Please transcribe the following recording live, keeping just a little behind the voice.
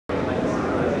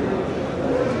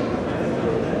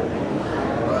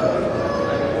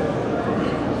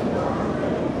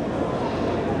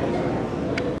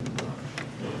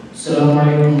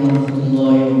Assalamu alaikum wa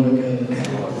rahmatullahi wa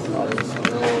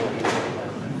barakatuh.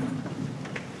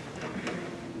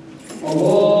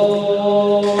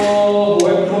 Allahu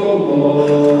Akbar,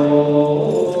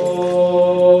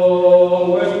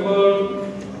 Allahu Akbar,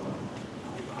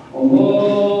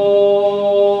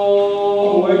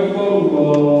 Allahu Akbar,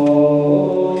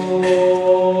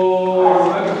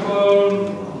 Allahu Akbar.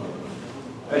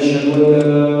 Ashhadu an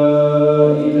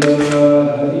la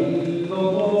ilaha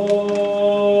illallah.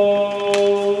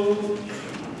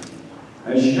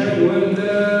 Ashhadu an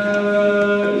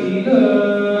la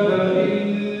ilaha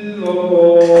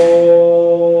illallah.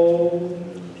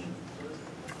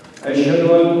 Ashhadu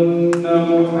anna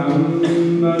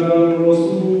Muhammadan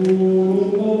Rasulullah.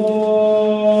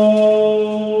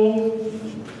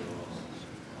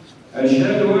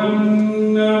 Ashhadu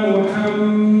anna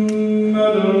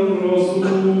Muhammadan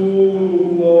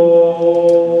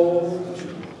Rasulullah.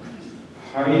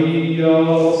 Hayya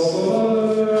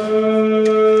as-salat.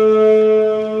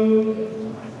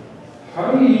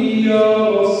 Hayya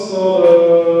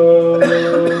as-salat.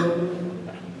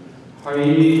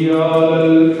 Hayya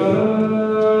al-falah.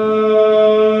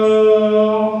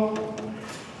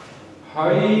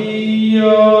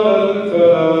 Hayya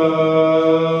al-falah.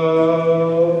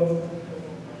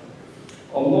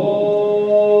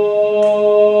 Allahu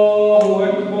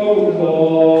Akbar,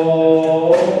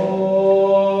 Allahu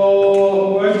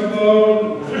Akbar.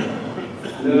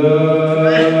 La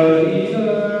ilaha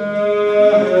illallah.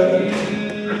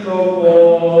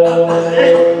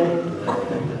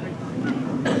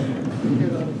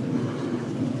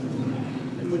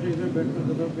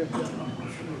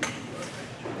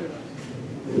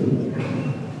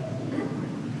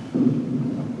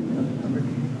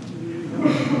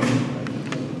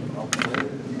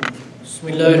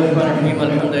 Bismillahirrahmanirrahim.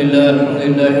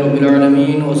 Alhamdulillahi rabbil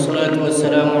alamin. Wassalatu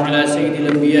wassalamu ala sayyidil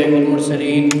anbiya'i wal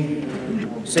mursalin.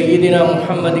 Sayyidina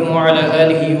Muhammadin wa ala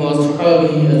alihi wa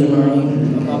ashabihi ajma'in.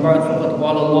 Amma ba'd, faqad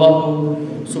qala Allah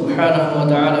subhanahu wa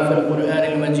ta'ala fil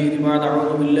Qur'anil Majid ba'da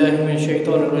a'udhu billahi min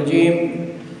shaitanir rajim.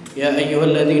 Ya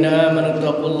ayyuhalladhina amanu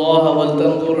taqullaha wal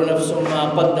tanzur nafsum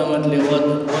ma qaddamat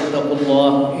lighad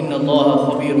wattaqullaha innallaha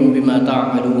khabirun bima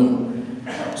ta'malun.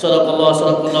 Sadaqallahu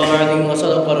al-azim wa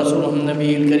sadaqa rasuluhu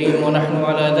an-nabiyil kareem wa nahnu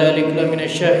ala dhalik lamina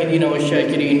ash-shahidin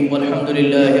wash-shakirin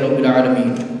walhamdulillahi rabbil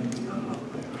alamin.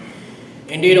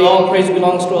 Indeed, all praise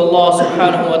belongs to Allah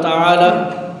subhanahu wa ta'ala.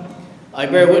 I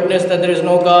bear witness that there is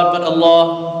no God but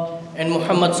Allah, and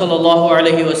Muhammad sallallahu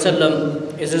alayhi wa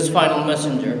sallam is his final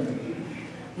messenger.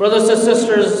 Brothers and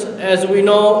sisters, as we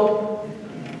know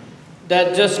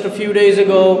that just a few days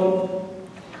ago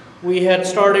we had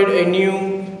started a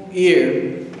new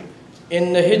year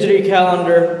in the Hijri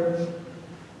calendar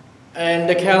and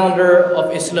the calendar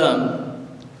of Islam.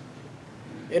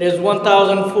 It is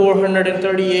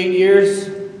 1,438 years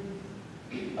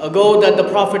ago that the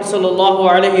Prophet sallallahu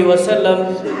alaihi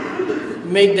wasallam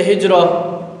made the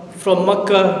hijrah from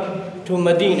Mecca to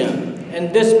Medina,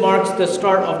 and this marks the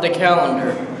start of the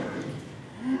calendar.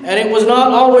 And it was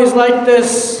not always like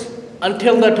this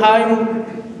until the time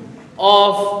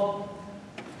of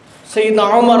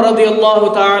Sayyidina Umar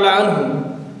radiallahu ta'ala anhu,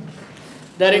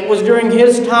 that it was during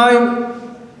his time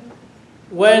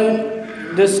when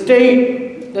the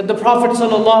state that the Prophet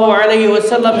sallallahu alaihi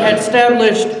wasallam had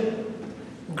established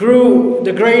grew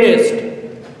the greatest,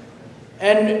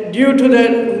 and due to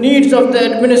the needs of the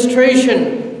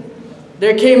administration,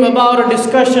 there came about a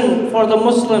discussion for the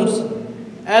Muslims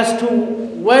as to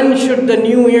when should the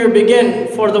new year begin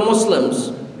for the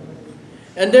Muslims.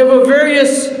 And there were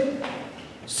various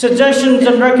suggestions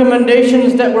and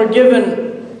recommendations that were given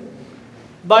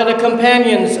by the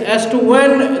companions as to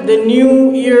when the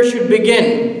new year should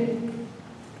begin.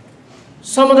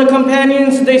 Some of the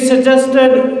companions, they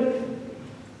suggested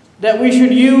that we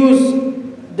should use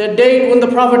the date when the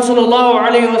Prophet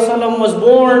ﷺ was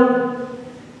born,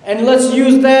 and let's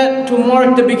use that to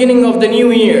mark the beginning of the new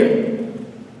year.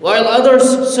 While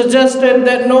others suggested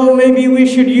that no, maybe we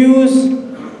should use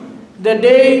the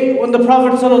day when the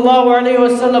Prophet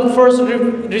ﷺ first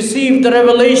received the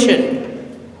revelation.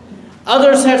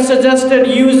 Others had suggested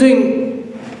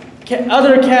using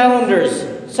other calendars,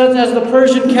 such as the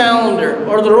Persian calendar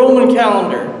or the Roman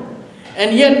calendar.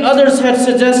 And yet others had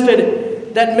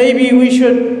suggested that maybe we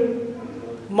should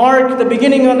mark the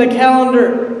beginning of the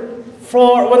calendar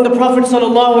for when the Prophet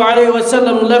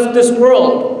ﷺ left this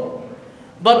world.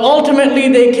 But ultimately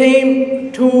they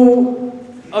came to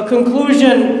a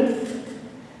conclusion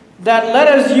that let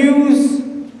us use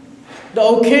the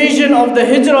occasion of the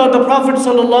hijrah of the Prophet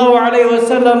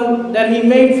ﷺ that he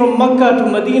made from Mecca to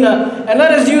Medina, and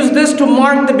let us use this to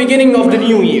mark the beginning of the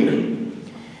new year.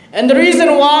 And the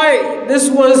reason why this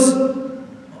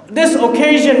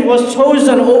occasion was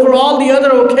chosen over all the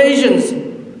other occasions,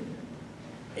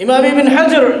 Imam Ibn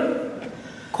Hajar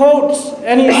quotes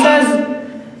and he says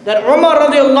that Umar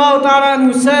radiallahu ta'ala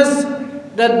anhu says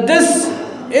that this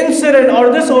incident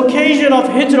or this occasion of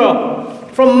hijrah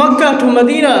from Mecca to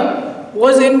Medina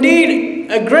was indeed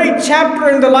a great chapter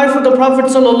in the life of the Prophet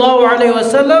sallallahu alaihi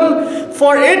wasallam,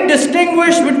 for it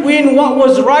distinguished between what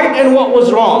was right and what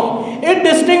was wrong. It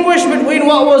distinguished between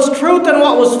what was truth and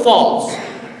what was false.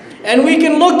 And we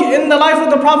can look in the life of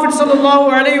the Prophet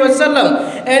sallallahu alaihi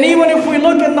wasallam, and even if we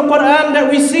look in the Quran, that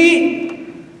we see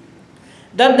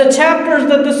that the chapters,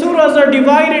 that the surahs are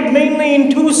divided mainly in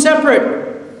two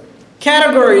separate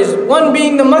categories, one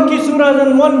being the Makki surahs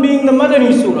and one being the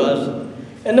Madani surahs.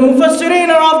 And the Mufassirin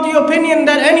are of the opinion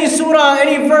that any surah,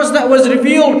 any verse that was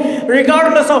revealed,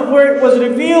 regardless of where it was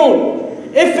revealed,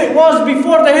 if it was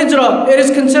before the hijrah, it is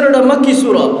considered a Makki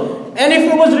surah. And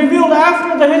if it was revealed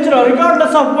after the hijrah,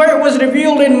 regardless of where it was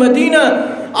revealed in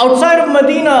Medina, outside of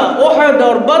Medina, Uhud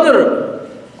or Badr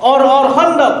or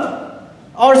Khandaq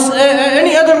or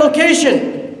any other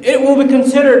location, it will be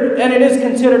considered, and it is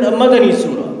considered a Madani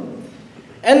surah.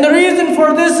 And the reason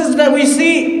for this is that we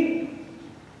see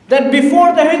that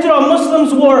before the hijrah,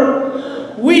 Muslims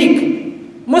were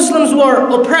weak, Muslims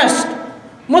were oppressed,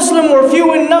 Muslims were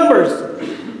few in numbers,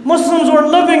 Muslims were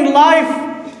living life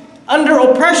under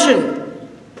oppression.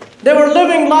 They were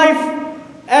living life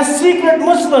as secret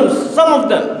Muslims, some of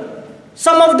them.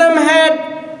 Some of them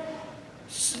had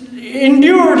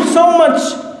endured so much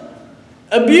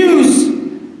abuse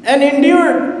and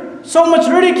endured so much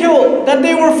ridicule that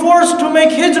they were forced to make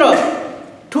hijrah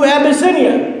to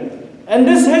Abyssinia. And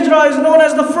this hijrah is known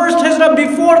as the first hijrah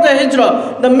before the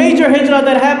hijrah, the major hijrah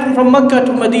that happened from Mecca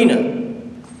to Medina.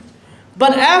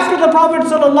 But after the Prophet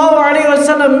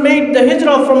ﷺ made the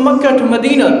hijrah from Mecca to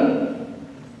Medina,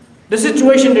 the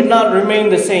situation did not remain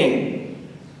the same.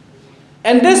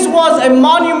 And this was a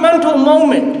monumental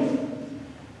moment,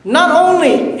 not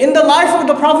only in the life of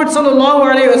the Prophet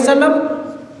ﷺ,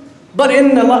 but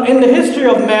in the history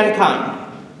of mankind.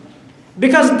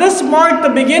 Because this marked the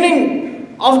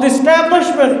beginning of the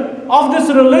establishment of this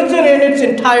religion in its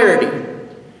entirety.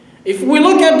 If we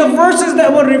look at the verses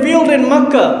that were revealed in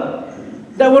Mecca,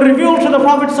 that were revealed to the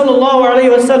Prophet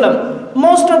ﷺ,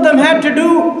 most of them had to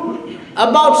do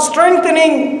about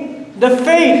strengthening the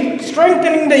faith,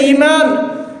 strengthening the iman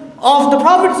of the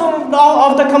Prophet,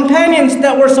 of the companions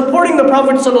that were supporting the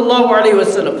Prophet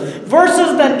ﷺ.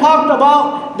 Verses that talked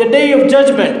about the day of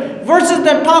judgment, verses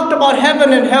that talked about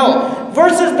heaven and hell,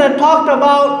 verses that talked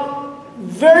about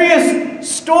various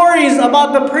stories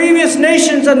about the previous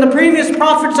nations and the previous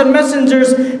prophets and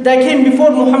messengers that came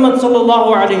before Muhammad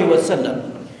sallallahu alaihi wasallam.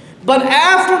 But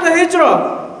after the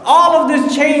hijrah, all of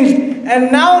this changed,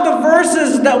 and now the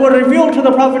verses that were revealed to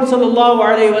the Prophet sallallahu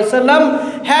alaihi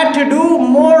wasallam had to do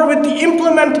more with the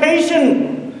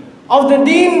implementation of the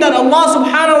deen that Allah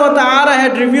subhanahu wa ta'ala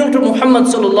had revealed to Muhammad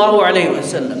sallallahu alaihi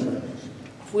wasallam.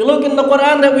 If we look in the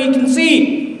Quran, that we can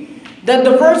see that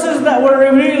the verses that were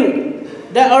revealed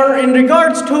that are in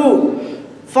regards to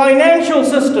financial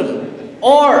system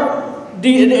or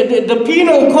the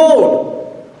penal code,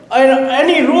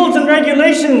 any rules and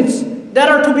regulations that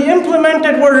are to be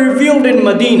implemented were revealed in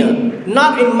Medina,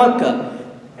 not in Mecca.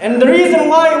 And the reason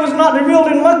why it was not revealed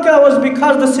in Mecca was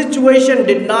because the situation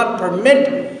did not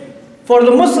permit for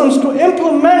the Muslims to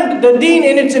implement the deen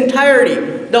in its entirety,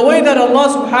 the way that Allah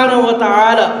subhanahu wa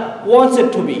ta'ala wants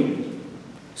it to be.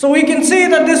 So we can see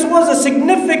that this was a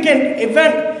significant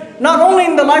event, not only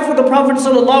in the life of the Prophet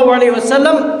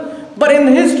ﷺ, but in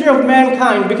the history of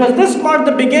mankind, because this marked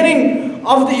the beginning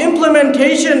of the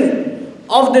implementation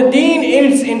of the deen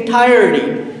in its entirety.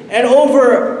 And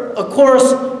over a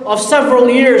course of several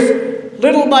years,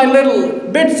 little by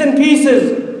little, bits and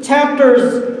pieces,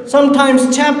 chapters, sometimes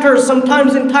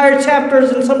entire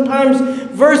chapters, and sometimes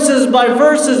verses by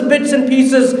verses, bits and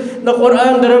pieces, the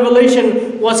Quran, the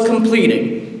revelation was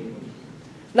completed.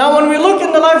 Now when we look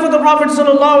in the life of the Prophet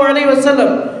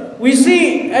ﷺ, we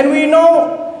see and we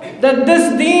know that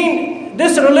this deen,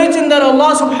 this religion that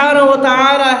Allah subhanahu wa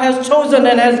ta'ala has chosen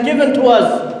and has given to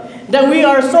us, that we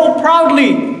are so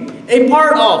proudly a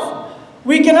part of,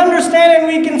 we can understand and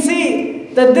we can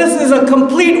see that this is a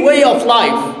complete way of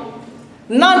life.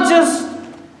 Not just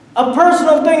a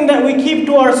personal thing that we keep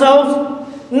to ourselves,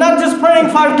 not just praying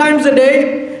 5 times a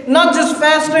day, not just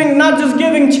fasting, not just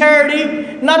giving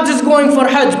charity, not just going for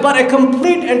Hajj, but a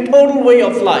complete and total way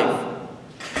of life.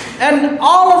 And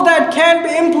all of that can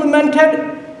be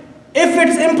implemented if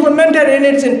it's implemented in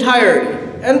its entirety.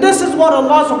 And this is what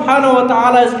Allah subhanahu wa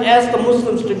ta'ala has asked the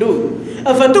Muslims to do.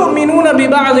 أَفَتُؤْمِنُونَ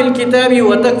بِبَعْضِ الْكِتَابِ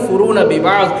وَتَكْفُرُونَ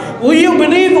بِبَعْضِ. Will you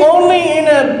believe only in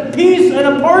a piece and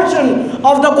a portion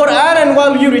of the Quran, and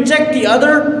while you reject the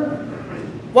other?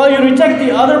 While you reject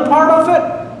the other part of it?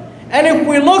 And if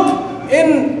we look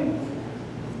in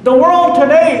the world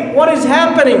today, what is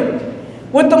happening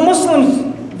with the Muslims,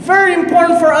 very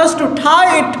important for us to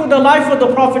tie it to the life of the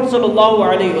Prophet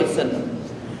ﷺ.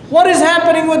 What is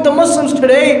happening with the Muslims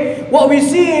today? What we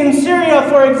see in Syria,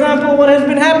 for example, what has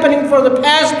been happening for the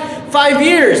past 5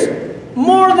 years.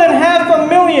 More than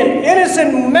 500,000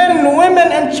 innocent men,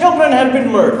 women, and children have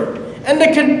been murdered. And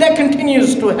that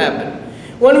continues to happen.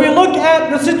 When we look at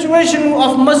the situation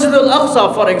of Masjid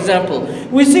al-Aqsa, for example,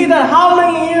 we see that how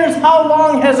many years, how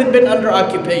long has it been under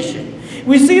occupation?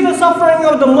 We see the suffering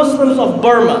of the Muslims of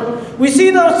Burma. We see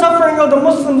the suffering of the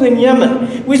Muslims in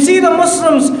Yemen. We see the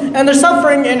Muslims and their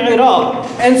suffering in Iraq,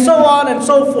 and so on and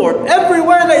so forth.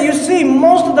 Everywhere that you see,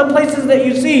 most of the places that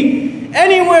you see,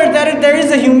 anywhere that there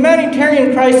is a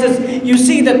humanitarian crisis, you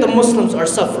see that the Muslims are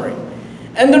suffering.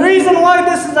 And the reason why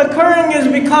this is occurring is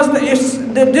because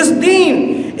this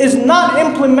deen is not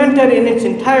implemented in its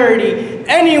entirety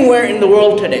anywhere in the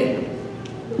world today.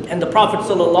 And the Prophet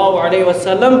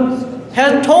ﷺ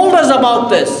has told us about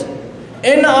this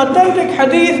in an authentic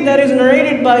hadith that is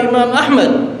narrated by Imam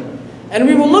Ahmad. And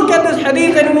we will look at this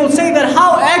hadith and we will say that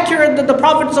how accurate that the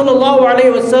Prophet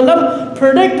ﷺ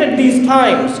predicted these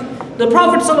times. The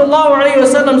Prophet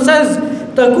ﷺ says,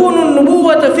 تَكُونُ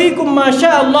النُّبُوَّةَ فِيكُمْ مَا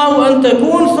شَاءَ اللَّهُ أَن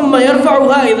تَكُونَ ثُمَّ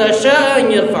يَرْفَعُهَا إِذَا شَاءَ أَن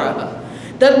يَرْفَعَهَا.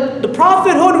 That the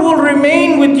prophethood will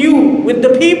remain with you, with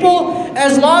the people,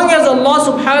 as long as Allah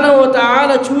subhanahu wa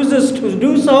ta'ala chooses to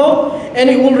do so, and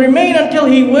it will remain until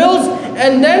He wills,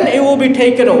 and then it will be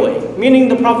taken away. Meaning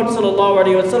the Prophet sallallahu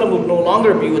alaihi wasallam would no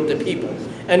longer be with the people.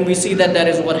 And we see that that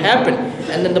is what happened.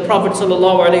 And then the Prophet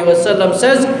sallallahu alaihi wasallam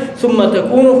says, ثُمَّ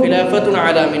تَكُونُ خِلَافَةٌ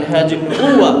عَلَى مِنْهَاجِ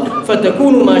النُّبُوَّةِ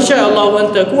فَتَكُونُ مَا شَاءَ اللَّهُ أَن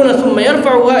تَكُونَ ثُمَّ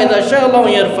يَرْفَعُهَا إِذَا شَاءَ اللَّهُ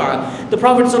أَن يَرْفَعَهَا. The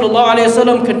Prophet sallallahu alaihi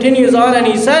wasallam continues on and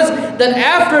he says that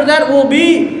after that will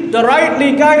be the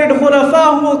rightly guided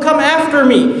khulafa who will come after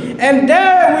me. And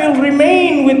there will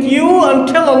remain with you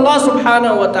until Allah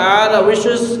subhanahu wa ta'ala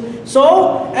wishes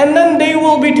so, and then they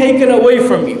will be taken away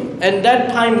from you. And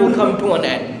that time will come to an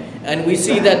end. And we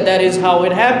see that that is how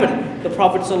it happened. The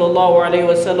Prophet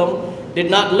ﷺ did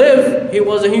not live. He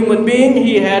was a human being.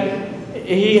 He had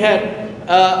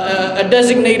a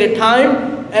designated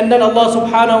time, and then Allah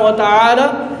subhanahu wa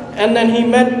ta'ala, and then he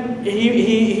met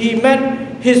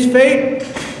his fate,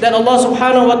 that Allah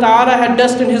subhanahu wa ta'ala had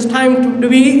destined his time to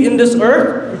be in this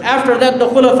earth. After that the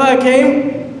khulafa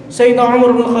came, Sayyidina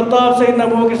Umar ibn Khattab, Sayyidina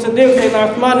Abu Bakr Siddiq,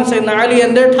 Sayyidina Uthman, and Sayyidina Ali,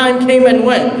 and their time came and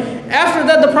went. After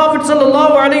that, the Prophet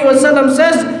ﷺ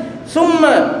says, ثُمَّ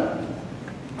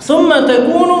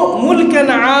تَكُونُ مُلْكًا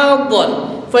عَاضًا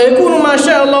فَيَكُونُ مَا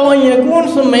شَاءَ اللَّهُ أَن يَكُونُ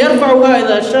ثُمَّ يَرْفَعُهَا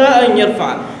إِذَا شَاءَ أَن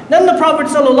يَرْفَعَ. Then the Prophet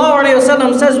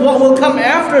ﷺ says, what will come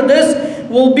after this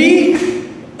will be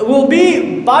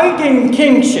biting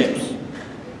kingships.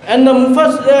 And the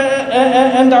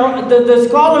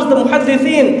scholars, the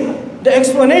muhaddithin, the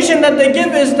explanation that they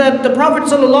give is that the Prophet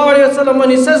ﷺ, when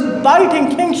he says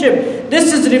biting kingship,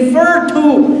 this is referred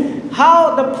to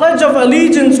how the Pledge of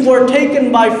Allegiance was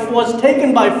taken by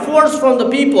force from the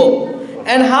people,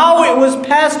 and how it was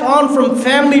passed on from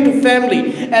family to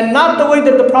family, and not the way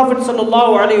that the Prophet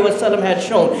ﷺ had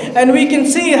shown. And we can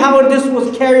see how this was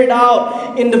carried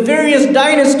out in the various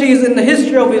dynasties in the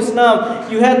history of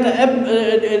Islam. You had the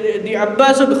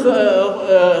Abbasid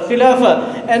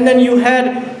Khilafah, and then you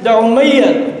had the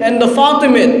Umayyad, and the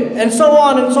Fatimid, and so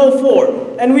on and so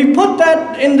forth. And we put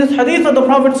that in this hadith of the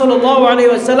Prophet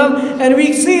ﷺ, and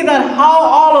we see that how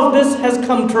all of this has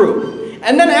come true.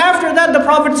 And then after that, the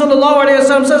Prophet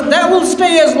ﷺ says that will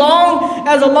stay as long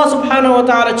as Allah subhanahu wa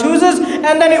ta'ala chooses,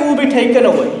 and then it will be taken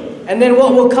away. And then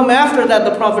what will come after that,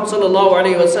 the Prophet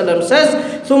ﷺ says,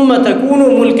 ثُمَّ تَكُونُ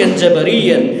مُلْكًا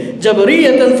جَبَرِيًّا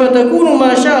جَبَرِيَّةً فَتَكُونُ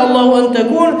مَا شَاءَ اللَّهُ أَن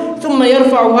تَكُونُ ثُمَّ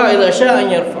يَرْفَعُهَا إِذَا شَاءَ أَن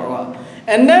يَرْفَعُهَا.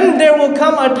 And then there will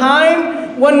come a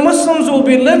time when Muslims will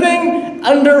be living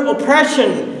under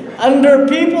oppression, under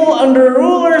people, under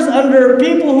rulers, under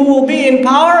people who will be in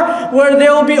power, where they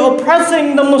will be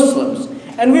oppressing the Muslims.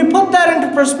 And we put that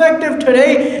into perspective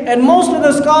today, and most of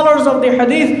the scholars of the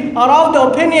hadith are of the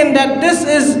opinion that this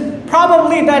is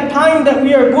probably that time that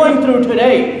we are going through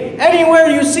today. Anywhere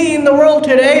you see in the world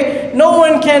today, no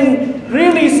one can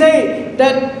really say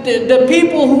that the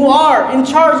people who are in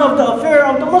charge of the affair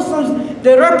of the Muslims,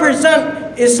 they represent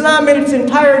Islam in its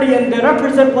entirety, and they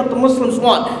represent what the Muslims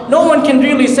want. No one can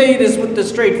really say this with a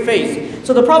straight face.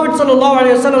 So the Prophet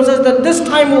ﷺ says that this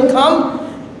time will come,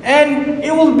 and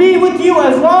it will be with you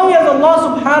as long as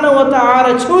Allah subhanahu wa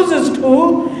ta'ala chooses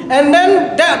to, and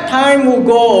then that time will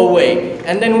go away.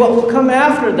 And then what will come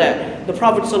after that? The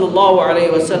Prophet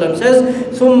ﷺ says,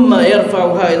 ثُمَّ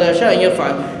يَرْفَعُهَا إِذَا شَاءَ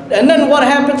يَرْفَعُ. And then what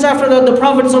happens after that? The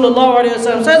Prophet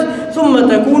ﷺ says, ثُمَّ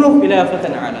تَكُونُ خِلَافَةً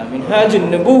عَلَى مِنْهَاجِ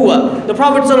النُّبُوَّةِ. The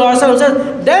Prophet ﷺ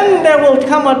says, then there will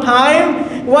come a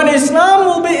time when Islam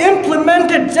will be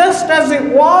implemented just as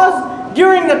it was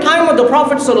during the time of the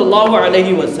Prophet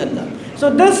ﷺ. So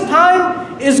this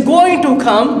time is going to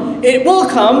come. It will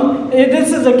come.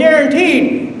 This is a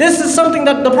guaranteed. This is something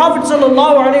that the Prophet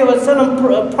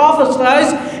ﷺ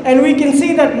prophesied, and we can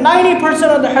see that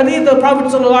 90% of the hadith the Prophet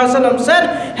ﷺ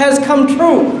said has come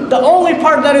true. The only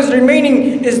part that is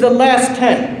remaining is the last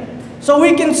 10. So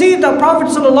we can see the Prophet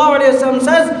ﷺ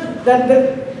says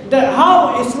that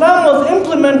how Islam was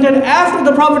implemented after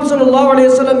the Prophet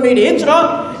ﷺ made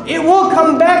hijrah, it will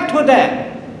come back to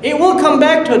that. It will come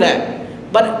back to that.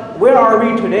 But where are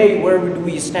we today? Where do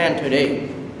we stand today?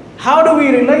 How do we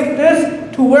relate this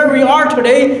to where we are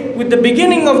today with the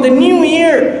beginning of the new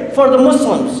year for the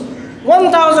Muslims?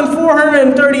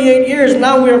 1,438 years,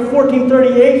 now we are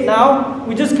 1438 now.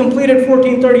 We just completed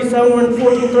 1437, we're in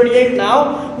 1438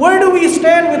 now. Where do we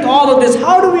stand with all of this?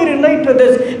 How do we relate to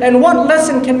this? And what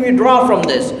lesson can we draw from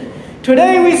this?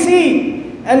 Today we see,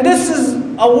 and this is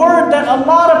a word that a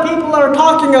lot of people are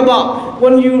talking about.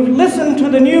 When you listen to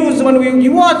the news, when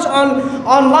you watch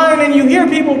online and you hear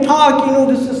people talk,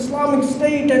 this Islamic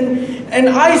State and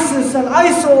ISIS and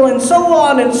ISIL and so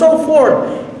on and so forth.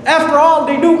 After all,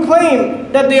 they do claim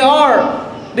that they are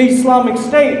the Islamic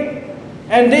State.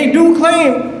 And they do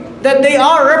claim that they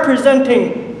are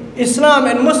representing Islam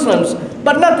and Muslims.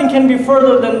 But nothing can be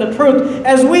further than the truth.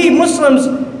 As we Muslims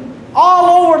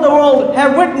all over the world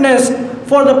have witnessed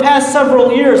for the past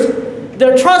several years,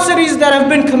 the atrocities that have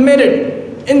been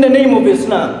committed in the name of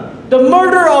Islam. The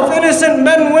murder of innocent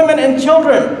men, women, and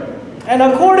children. And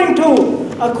according to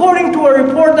a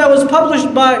report that was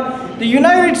published by the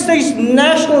United States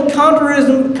National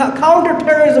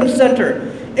Counterterrorism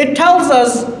Center, it tells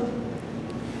us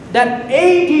that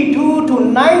 82 to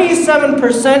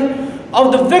 97%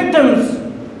 of the victims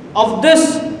of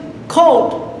this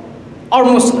cult are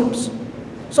Muslims.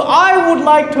 So I would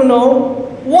like to know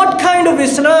what kind of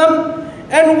Islam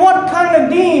and what kind of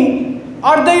deen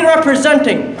are they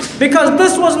representing? Because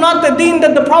this was not the deen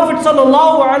that the Prophet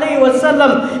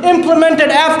ﷺ implemented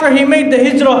after he made the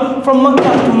hijrah from Mecca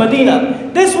to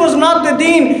Medina. This was not the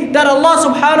deen that Allah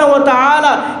subhanahu wa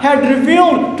ta'ala had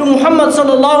revealed to Muhammad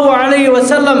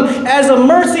ﷺ as a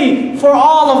mercy for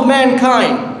all of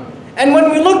mankind. And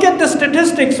when we look at the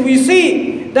statistics, we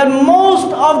see that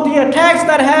most of the attacks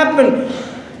that happen,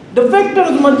 the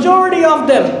victims, majority of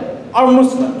them are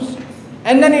Muslims.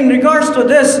 And then in regards to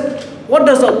this, what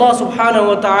does Allah subhanahu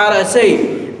wa ta'ala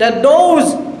say? That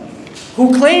those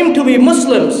who claim to be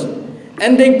Muslims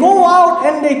and they go out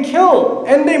and they kill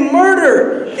and they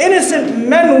murder innocent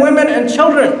men, women, and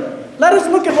children. Let us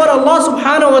look at what Allah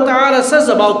subhanahu wa ta'ala says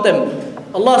about them.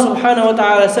 Allah subhanahu wa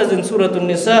ta'ala says in Surah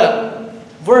An-Nisa,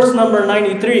 verse number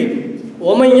 93,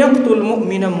 وَمَنْ يَقْتُلْ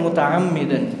مُؤْمِنًا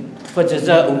مُتَعَمِّدًا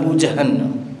فَجَزَاؤُهُ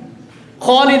جَهَنَّمُ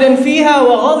خالدا فيها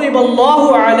وغضب الله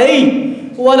عليه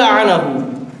ولعنه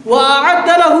وأعد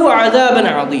له عذابا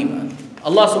عظيما.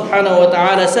 Allah subhanahu wa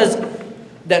ta'ala says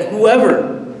that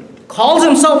whoever calls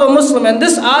himself a Muslim, and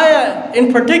this ayah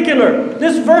in particular,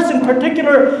 this verse in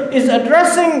particular is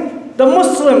addressing the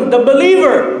Muslim, the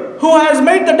believer who has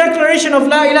made the declaration of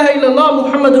La ilaha illallah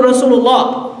Muhammadur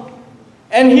Rasulullah,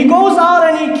 and he goes out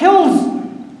and he kills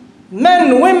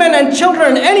men, women, and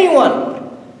children, anyone.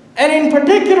 And in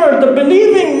particular, the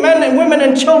believing men and women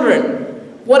and children,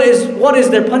 what is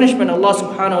their punishment? Allah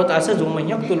subhanahu wa ta'ala says, وَمَنْ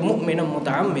يَقْتُلْ مُؤْمِنًا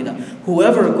مُتَعَمِّدًا.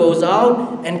 Whoever goes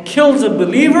out and kills a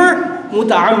believer,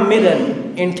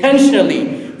 مُتَعَمِّدًا,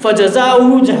 intentionally,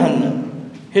 فَجَزَاؤُهُ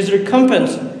جَهَنَّمْ. His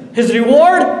recompense, his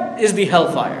reward is the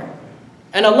hellfire.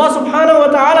 And Allah subhanahu wa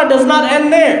ta'ala does not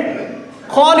end there.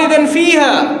 خَالِدًا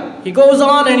فِيهَا. He goes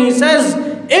on and he says,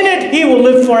 in it he will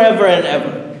live forever and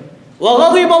ever.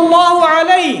 وَغَضِبَ اللَّهُ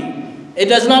عَلَيْهِ. It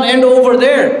does not end over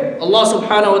there. Allah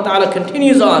subhanahu wa ta'ala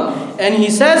continues on and he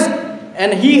says,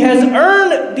 and he has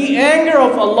earned the anger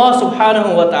of Allah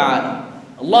subhanahu wa ta'ala.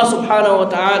 Allah subhanahu wa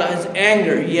ta'ala has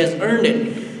anger, he has earned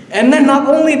it. And then not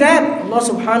only that, Allah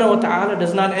subhanahu wa ta'ala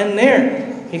does not end there.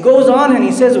 He goes on and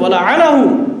he says,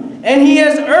 وَلَعَنَهُ. And he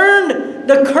has earned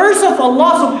the curse of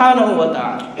Allah subhanahu wa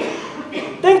ta'ala.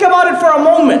 Think about it for a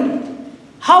moment.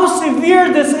 How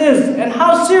severe this is and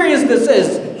how serious this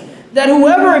is. That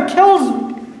whoever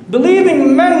kills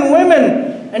believing men,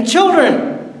 women, and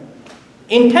children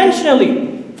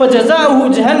intentionally,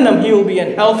 فَجَزَاؤُهُ جَهَنَّمْ, he will be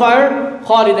in hellfire.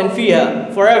 خالدا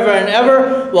فيها, forever and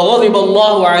ever. وغضب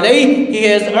الله عليه, he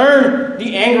has earned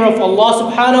the anger of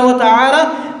Allah subhanahu wa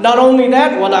ta'ala. Not only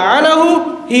that,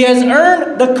 وَلَعَنَهُ, he has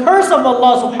earned the curse of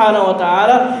Allah subhanahu wa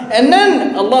ta'ala. And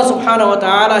then Allah subhanahu wa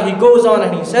ta'ala, he goes on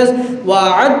and he says,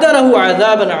 وَأَعَدَّ لَهُ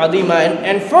عَذَابًا عَظِيمًا,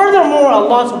 and furthermore,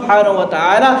 Allah subhanahu wa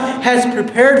ta'ala has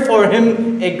prepared for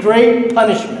him a great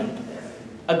punishment.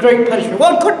 A great punishment.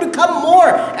 What could become more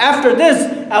after this?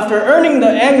 After earning the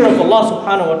anger of Allah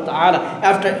subhanahu wa ta'ala,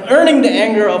 after earning the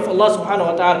anger of Allah subhanahu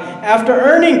wa ta'ala, after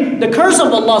earning the curse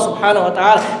of Allah subhanahu wa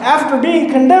ta'ala, after being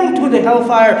condemned to the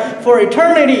hellfire for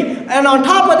eternity, and on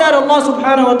top of that, Allah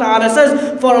subhanahu wa ta'ala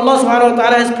says, for Allah subhanahu wa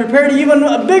ta'ala has prepared even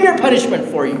a bigger punishment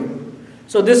for you.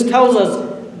 So this tells us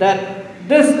that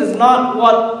this is not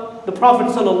what the Prophet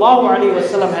sallallahu alaihi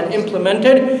wasallam had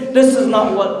implemented. This is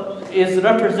not what is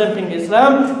representing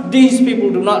Islam. These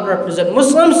people do not represent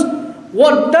Muslims.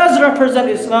 What does represent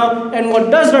Islam and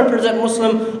what does represent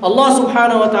Muslim, Allah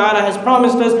subhanahu wa ta'ala has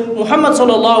promised us. Muhammad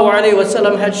sallallahu alayhi wa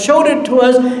sallam has showed it to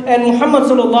us, and Muhammad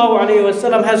sallallahu alayhi wa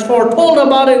sallam has foretold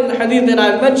about it in the hadith that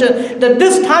I've mentioned, that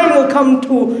this time will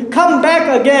come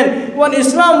back again when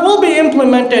Islam will be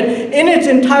implemented in its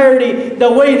entirety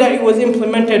the way that it was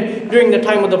implemented during the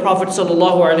time of the Prophet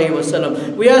sallallahu alayhi wa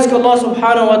sallam. We ask Allah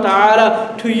subhanahu wa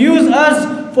ta'ala to use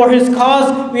us for His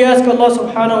cause. We ask Allah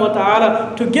subhanahu wa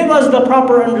ta'ala to give us the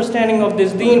proper understanding of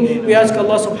this deen. We ask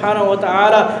Allah subhanahu wa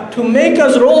ta'ala to make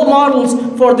us role models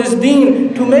for this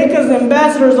deen, to make us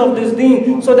ambassadors of this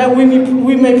deen, so that we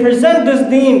may present this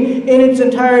deen in its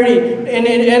entirety and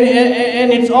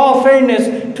its all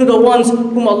fairness to the ones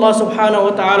whom Allah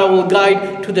subhanahu wa ta'ala will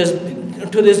guide to this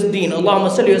deen. Allahumma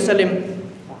salli wa sallim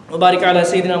وبارك على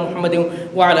سيدنا محمد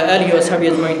وعلى آله وصحبه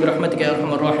أجمعين برحمتك يا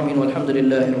أرحم الراحمين والحمد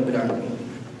لله رب العالمين.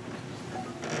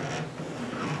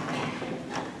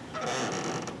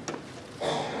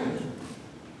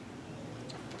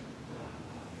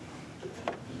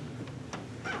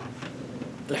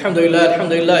 الحمد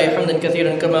لله حمدا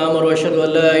كثيرا كما أمر وأشهد أن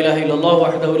لا إله إلا الله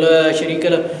وحده لا شريك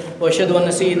له وأشهد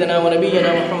أن سيدنا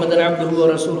ونبينا محمدا عبده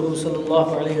ورسوله صلى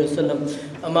الله عليه وسلم.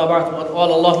 أما بعد،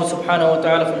 قال الله سبحانه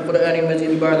وتعالى في القرآن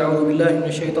المجيد بعد أعوذ بالله من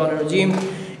الشيطان الرجيم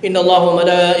إن الله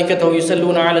وملائكته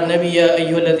يصلون على النبي يا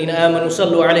أيها الذين آمنوا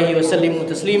صلوا عليه وسلموا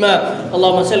تسليما.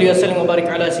 اللهم صل وسلم وبارك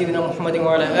على سيدنا محمد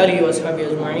وعلى آله وأصحابه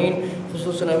أجمعين،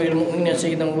 خصوصا أمير المؤمنين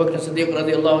سيدنا أبو بكر الصديق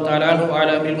رضي الله تعالى عنه،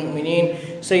 وعلى أمير المؤمنين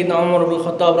سيدنا عمر بن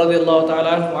الخطاب رضي الله تعالى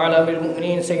عنه، وعلى أمير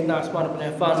المؤمنين سيدنا عثمان بن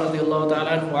عفان رضي الله تعالى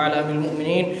عنه، وعلى أمير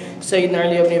المؤمنين سيدنا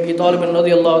علي بن أبي طالب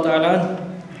رضي الله تعالى عنه،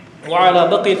 وعلى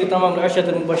بقية تمام العشرة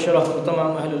المبشرة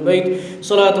وتمام أهل البيت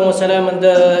صلاة وسلاما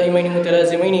دائمين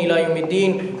متلازمين إلى يوم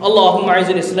الدين. اللهم أعز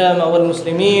الإسلام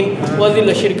والمسلمين وذل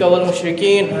الشرك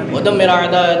والمشركين ودمر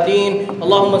أعداء الدين.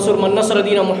 اللهم انصر من نصر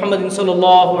دين محمد صلى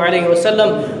الله عليه وسلم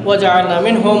واجعلنا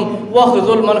منهم،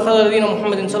 واخذل من خذل دين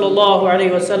محمد صلى الله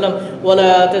عليه وسلم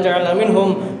ولا تجعلنا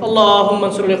منهم. اللهم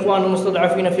انصر الإخوان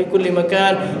المستضعفين في كل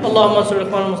مكان، اللهم انصر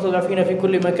الإخوان المستضعفين في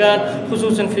كل مكان،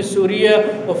 خصوصا في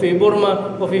سوريا وفي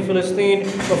بورما وفي فلسطين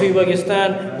وفي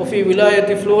باكستان وفي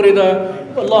ولاية فلوريدا.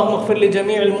 اللهم اغفر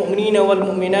لجميع المؤمنين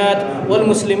والمؤمنات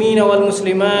والمسلمين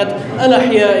والمسلمات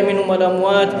الأحياء منهم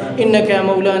والأموات، إنك يا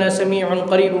مولانا سميع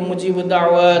قريب مجيب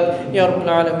الدعوات يا رب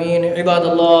العالمين. عباد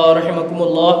الله رحمكم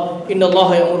الله، إن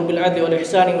الله يأمر بالعدل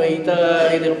والإحسان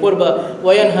وإيتاء ذي القربى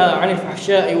وينهى عن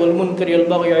الفحشاء والمنكر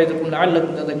والبغي يعظكم لعلكم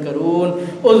تذكرون.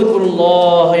 اذكروا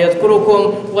الله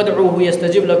يذكركم وادعوه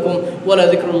يستجب لكم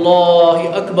ولذكر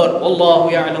الله أكبر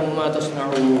والله يعلم ما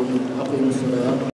تصنعون.